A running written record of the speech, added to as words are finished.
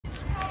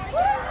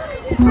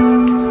Hi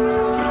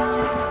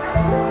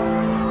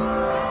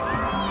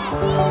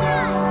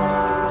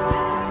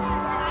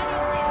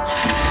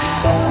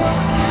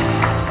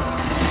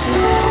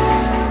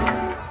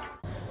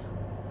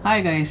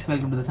guys,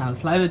 welcome to the channel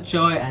Fly with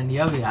Joy, and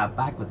here we are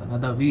back with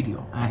another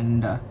video.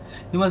 And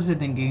you must be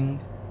thinking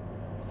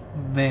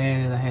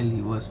where the hell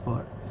he was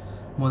for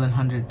more than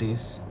 100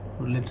 days.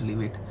 Literally,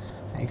 wait,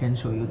 I can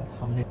show you that.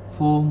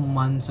 4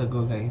 months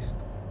ago, guys.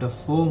 After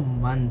 4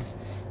 months,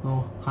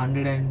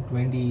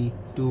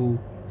 122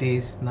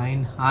 days,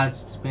 9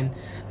 hours it's been,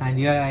 and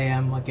here I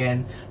am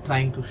again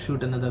trying to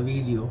shoot another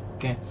video.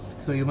 Okay,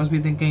 so you must be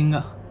thinking,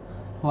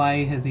 why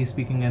is he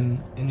speaking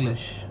in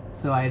English?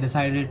 So I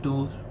decided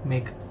to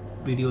make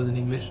videos in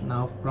English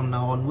now from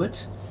now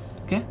onwards.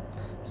 Okay,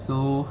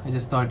 so I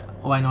just thought,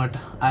 why not,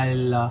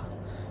 I'll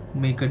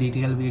make a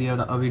detailed video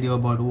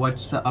about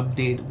what's the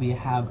update we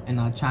have in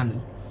our channel.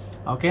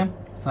 Okay,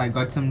 so I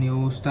got some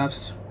new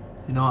stuffs,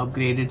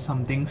 upgraded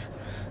some things,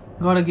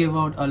 gotta give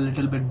out a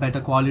little bit better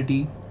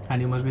quality.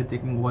 And you must be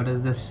thinking, what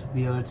is this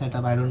weird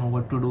setup? I don't know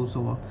what to do,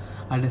 so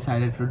I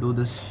decided to do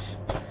this.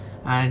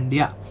 And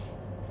yeah,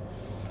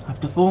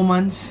 after 4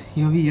 months,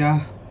 here we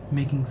are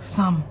making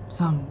some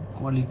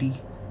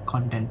quality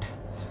content.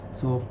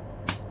 So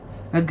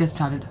let's get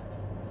started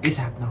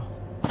ASAP now.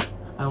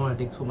 I don't want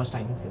to take so much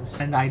time for this.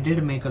 And I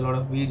did make a lot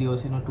of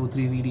videos,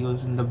 2-3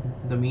 videos in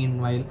the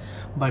meanwhile.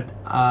 But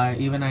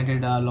even I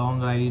did a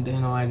long ride,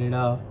 I did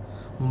a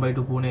Mumbai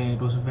to Pune. It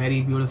was a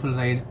very beautiful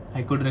ride.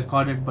 I could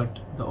record it, but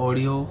the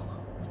audio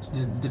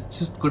it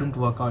just couldn't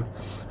work out.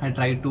 I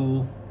tried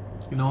to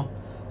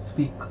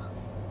speak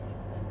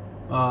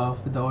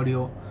with the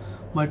audio,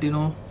 but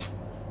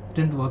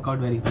didn't work out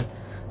very well.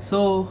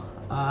 So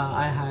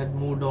I had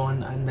moved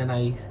on, and then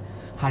I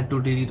had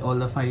to delete all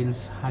the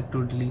files, had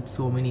to delete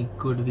so many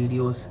good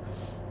videos,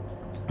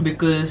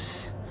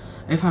 because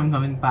if I'm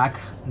coming back,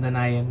 then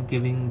I am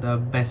giving the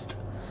best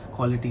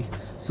quality.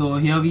 So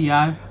here we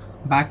are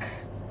back.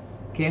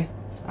 Okay,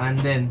 and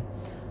then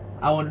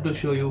I wanted to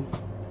show you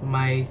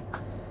my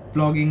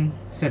vlogging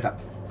setup.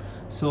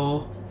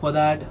 So for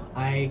that,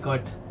 I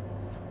got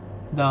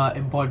the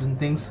important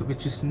things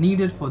which is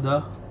needed for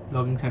the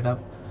vlogging setup.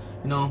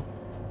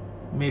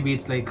 Maybe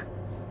it's like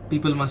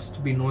people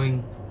must be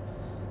knowing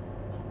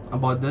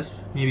about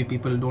this, maybe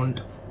people don't,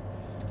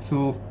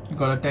 so you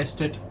gotta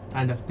test it,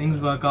 and if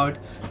things work out,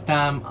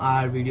 damn,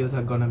 our videos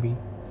are gonna be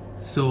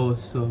so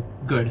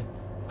good.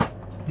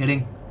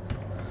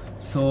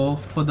 So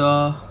for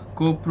the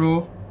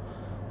GoPro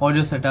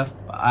audio setup,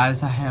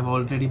 as I have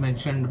already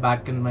mentioned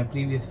back in my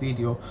previous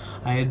video,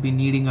 I had been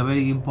needing a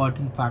very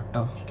important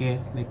factor,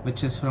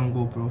 which is from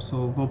GoPro.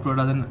 So GoPro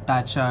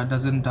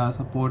doesn't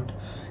support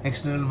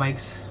external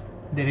mics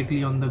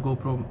directly on the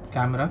GoPro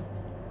camera.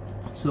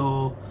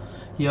 So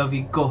here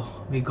we go,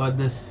 we got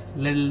this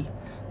little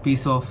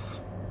piece of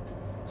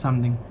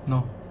something,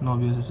 no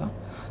abuse.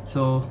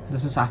 So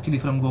this is actually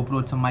from GoPro.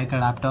 It's a mic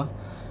adapter.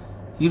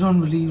 You don't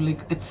believe,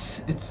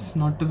 it's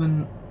not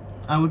even,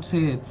 I would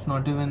say it's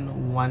not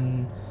even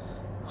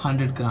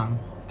 100 gram.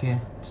 Okay,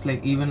 it's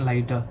like even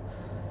lighter.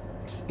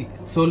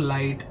 It's so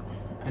light,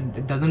 and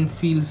it doesn't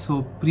feel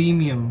so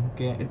premium.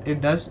 Okay, it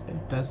does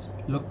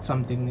look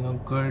something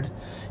good.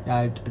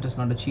 Yeah, it is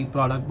not a cheap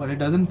product, but it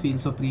doesn't feel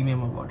so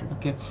premium about it.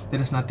 Okay, there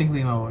is nothing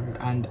premium about it,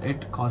 and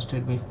it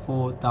costed me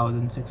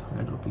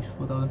 4,600 rupees,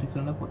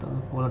 4,600,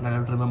 4,400, I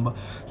don't remember.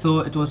 So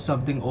it was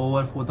something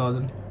over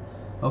 4,000.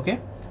 Okay,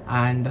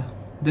 and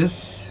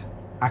this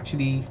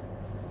actually,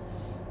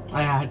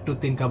 I had to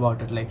think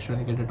about it, should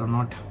I get it or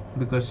not,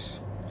 because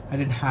I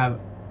didn't have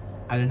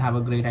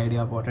a great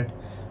idea about it.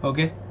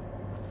 Okay,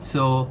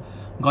 so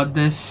got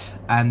this.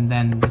 And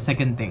then the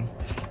second thing,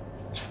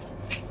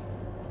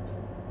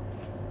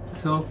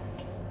 so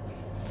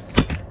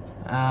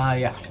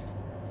yeah,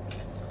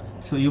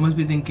 so you must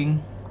be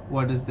thinking,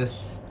 what is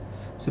this?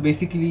 So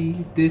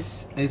basically,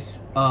 this is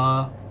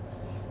a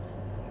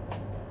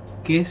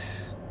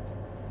case,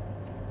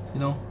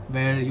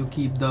 where you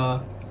keep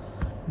the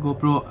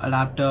GoPro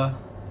adapter,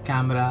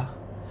 camera,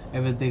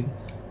 everything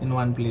in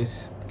one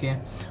place. Okay,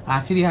 I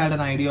actually had an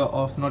idea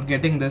of not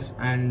getting this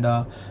and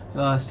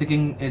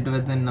sticking it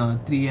within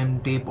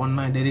 3M tape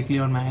directly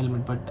on my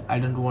helmet, but I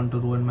don't want to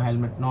ruin my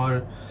helmet,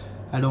 nor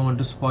I don't want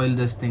to spoil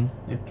this thing.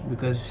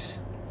 Because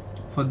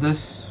for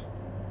this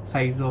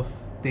size of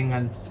thing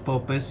and its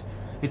purpose,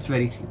 it's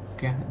very cheap.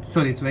 Okay,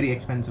 sorry, it's very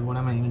expensive. What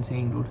am I even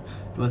saying, dude?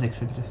 It was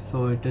expensive,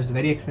 so it is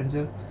very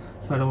expensive.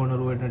 So I don't want to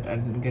ruin it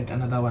and get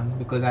another one,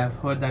 because I've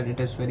heard that it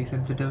is very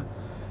sensitive.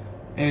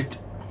 It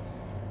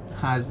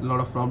has a lot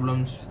of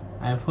problems,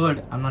 I've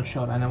heard. I'm not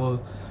sure, I never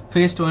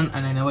faced one,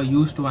 and I never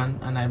used one,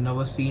 and I've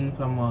never seen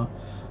from a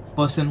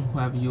person who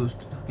have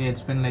used. Okay,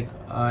 it's been like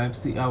I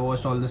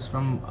watched all this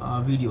from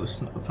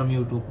videos from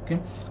YouTube. Okay,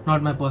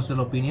 not my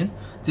personal opinion,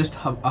 just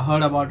I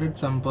heard about it,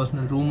 some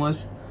personal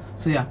rumors.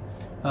 So yeah,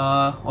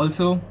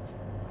 also,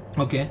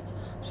 okay,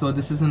 so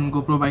this is an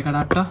GoPro mic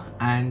adapter,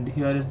 and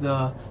here is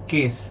the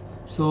case.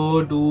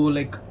 So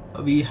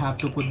we have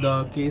to put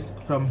the case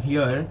from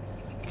here.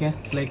 Okay,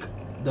 it's like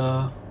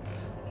the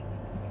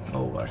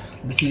oh god,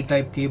 the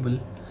C-type cable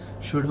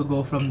should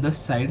go from this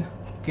side,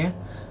 okay,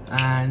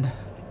 and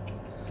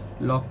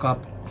lock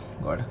up.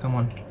 God, come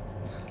on.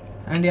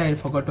 And yeah, I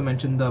forgot to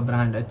mention the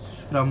brand.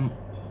 It's from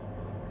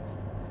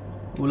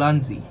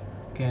Ulanzi.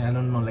 Okay, I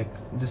don't know, like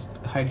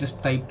I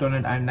just typed on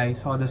it and I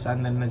saw this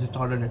and then I just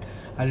ordered it.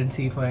 I didn't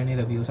see for any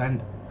reviews,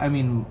 and I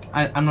mean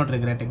I'm not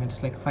regretting.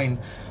 It's like fine,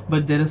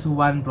 but there is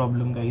one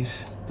problem,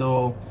 guys.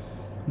 So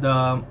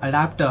the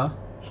adapter,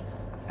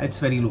 it's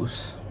very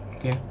loose.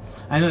 Okay,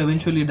 I know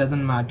eventually it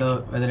doesn't matter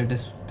whether it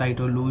is tight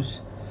or loose,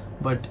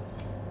 but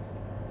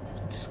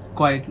it's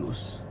quite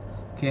loose.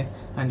 Okay,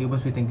 and you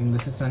must be thinking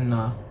this is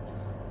an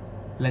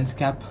lens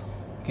cap.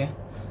 Okay,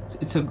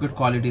 it's a good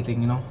quality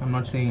thing, you know. I'm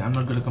not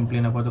going to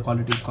complain about the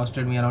quality. It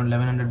costed me around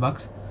 1100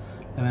 bucks,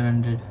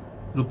 1100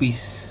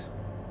 rupees.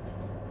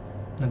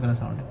 Not gonna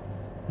sound it.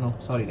 No,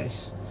 sorry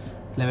guys,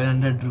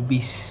 1100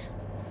 rupees.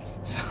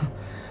 So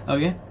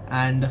okay,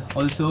 and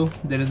also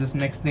there is this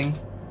next thing.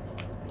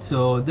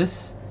 So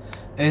this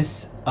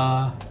is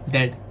a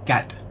dead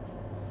cat.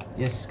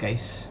 Yes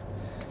guys,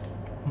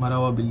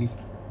 Marawa Billy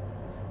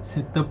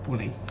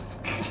Setapune.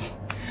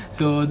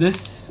 So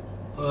this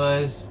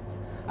was,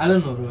 I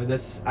don't know bro,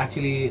 this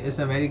actually is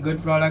a very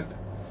good product.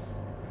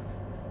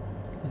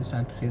 I just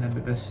had to say that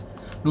because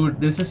dude,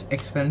 this is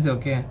expensive.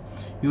 Okay,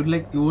 you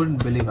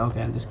wouldn't believe.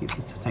 Okay, I'll just keep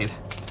this aside.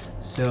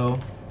 So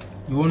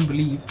you won't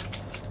believe,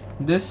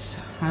 this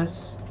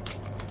has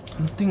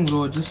nothing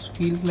bro, it just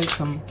feels like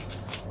some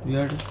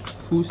weird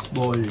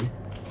foosball.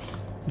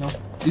 No,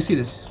 you see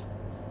this,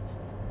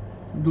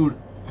 dude?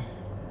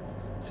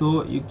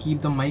 So you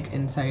keep the mic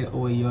inside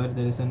over here.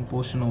 There is a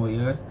portion over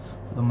here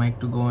for the mic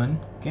to go in.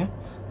 Okay,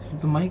 so keep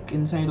the mic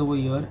inside over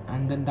here,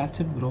 and then that's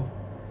it bro.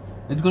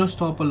 It's gonna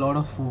stop a lot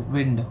of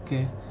wind.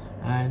 Okay,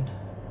 and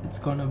it's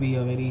gonna be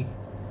a very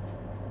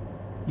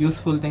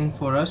useful thing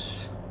for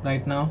us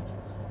right now.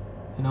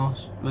 You know,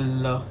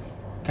 will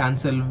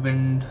cancel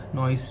wind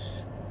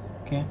noise.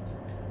 Okay,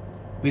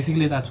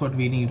 basically that's what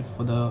we need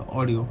for the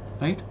audio,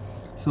 right?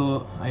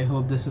 So I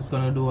hope this is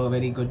gonna do a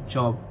very good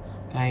job.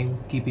 I'm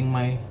keeping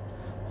my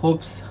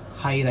hopes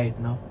high right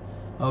now.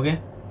 Okay,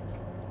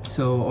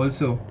 so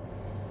also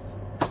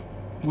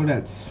what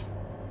else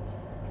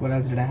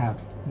did I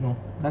have? No,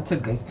 that's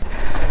it guys.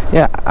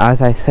 Yeah,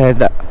 as I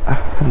said,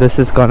 this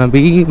is gonna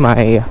be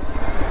my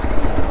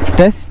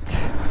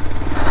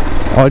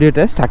audio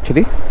test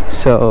actually.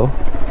 So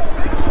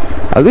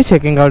I'll be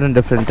checking out in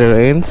different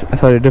terrains,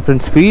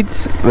 different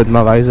speeds with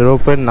my visor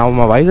open. Now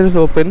my visor is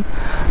open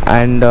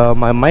and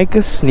my mic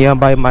is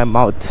nearby my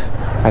mouth,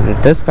 and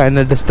it is kind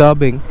of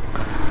disturbing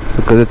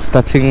because it's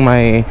touching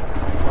my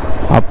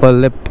upper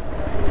lip,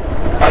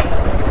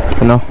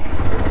 you know,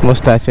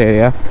 mustache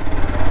area.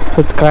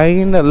 It's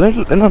kind of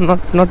little, you know,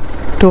 not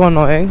too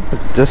annoying. It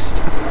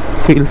just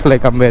feels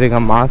like I'm wearing a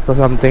mask or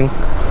something.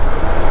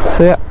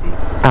 So yeah,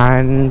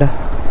 and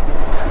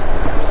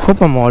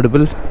hope I'm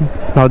audible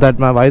now that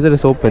my visor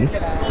is open.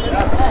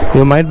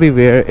 You might be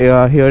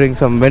hearing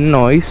some wind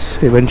noise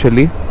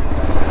eventually,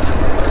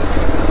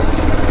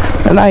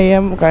 and I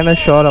am kind of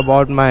sure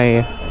about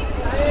my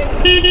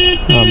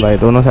भाई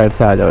दोनों side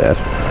से आ जाओ यार.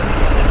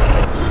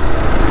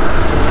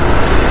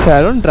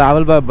 I don't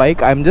travel by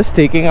bike. I'm just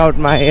taking out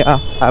my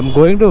I'm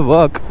going to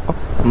work.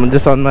 I'm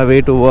just on my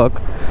way to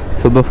work.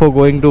 So before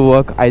going to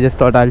work, I just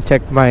thought I'll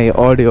check my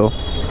audio.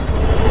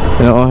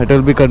 You know, it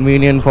will be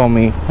convenient for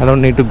me. I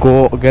don't need to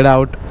get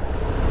out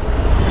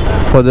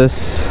for this.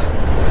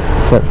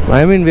 So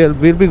I mean, we'll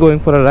be going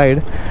for a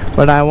ride,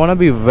 but I want to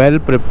be well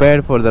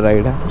prepared for the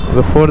ride.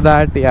 Before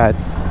that, yeah.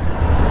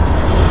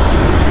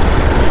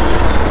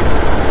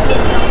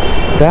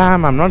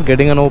 Damn, I'm not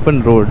getting an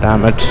open road.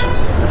 Damn it.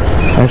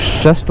 I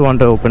just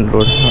want an open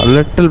road. A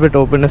little bit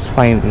open is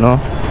fine, no?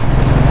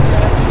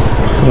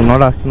 I'm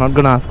not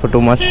gonna ask for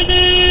too much.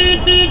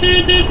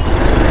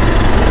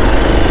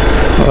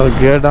 Oh,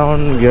 gear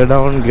down, gear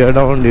down, gear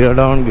down, gear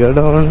down, gear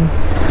down.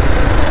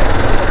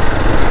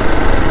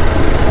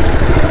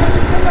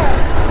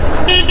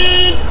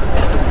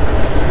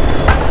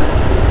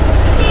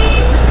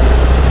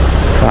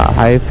 So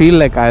I feel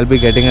like I'll be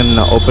getting an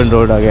open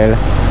road again.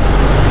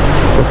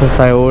 So since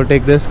I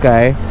overtake this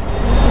guy,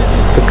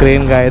 the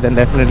crane guy, then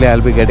definitely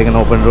I'll be getting an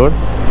open road.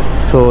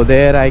 So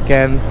there I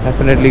can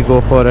definitely go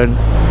for an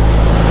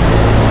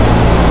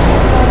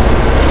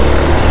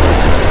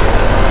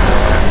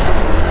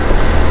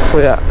so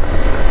yeah,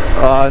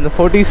 in the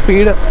 40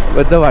 speed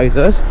with the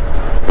visors.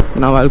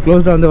 Now I'll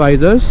close down the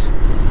visors.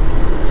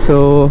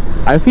 So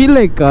I feel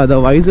like the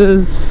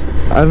visors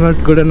are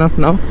not good enough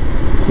now,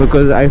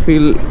 because I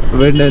feel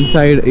wind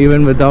inside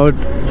even without,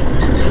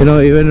 you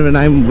know, even when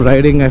I'm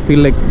riding I feel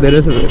like there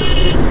is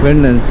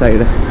wind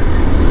inside.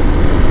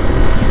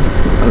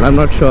 I'm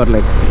not sure,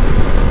 like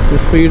the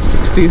speed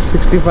 60,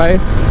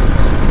 65,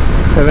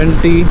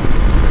 70.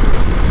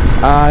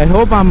 I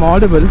hope I'm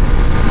audible,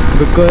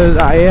 because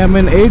I am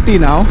in 80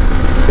 now.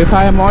 If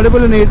I am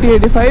audible in 80,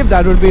 85,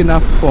 that would be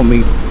enough for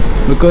me,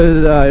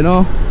 because you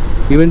know,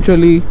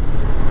 eventually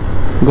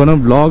I'm gonna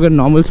vlog at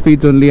normal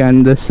speeds only,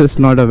 and this is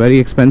not a very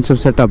expensive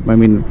setup. I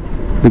mean,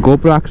 the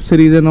GoPro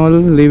accessories and all,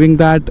 leaving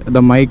that,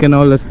 the mic and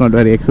all, that's not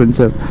very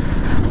expensive.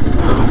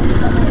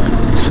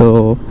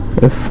 So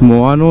if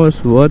Moano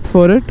is worth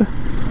for it,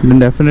 then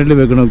definitely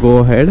we're gonna go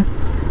ahead.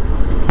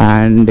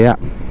 And yeah,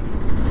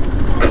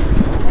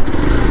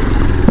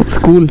 it's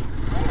cool.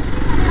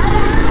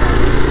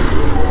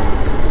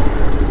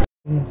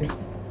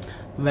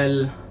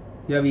 Well,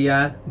 here we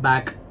are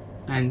back,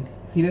 and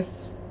see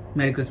this?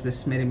 Merry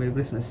Christmas, Merry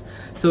Christmas.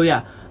 So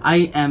yeah,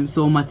 I am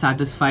so much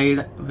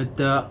satisfied with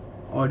the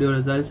audio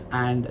results,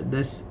 and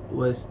this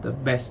was the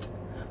best.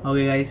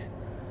 Okay guys,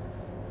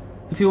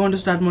 if you want to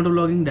start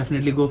motovlogging,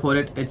 definitely go for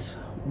it. It's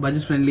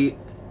budget friendly.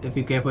 If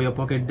you care for your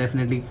pocket,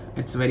 definitely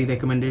it's very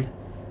recommended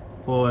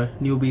for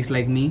newbies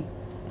like me.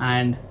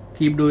 And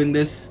keep doing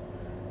this,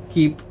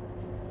 keep,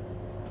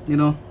 you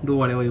know, do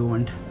whatever you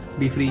want,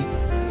 be free,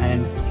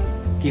 and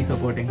keep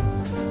supporting.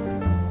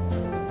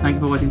 Thank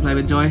you for watching Fly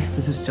with Joy.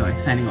 This is Joy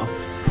signing off.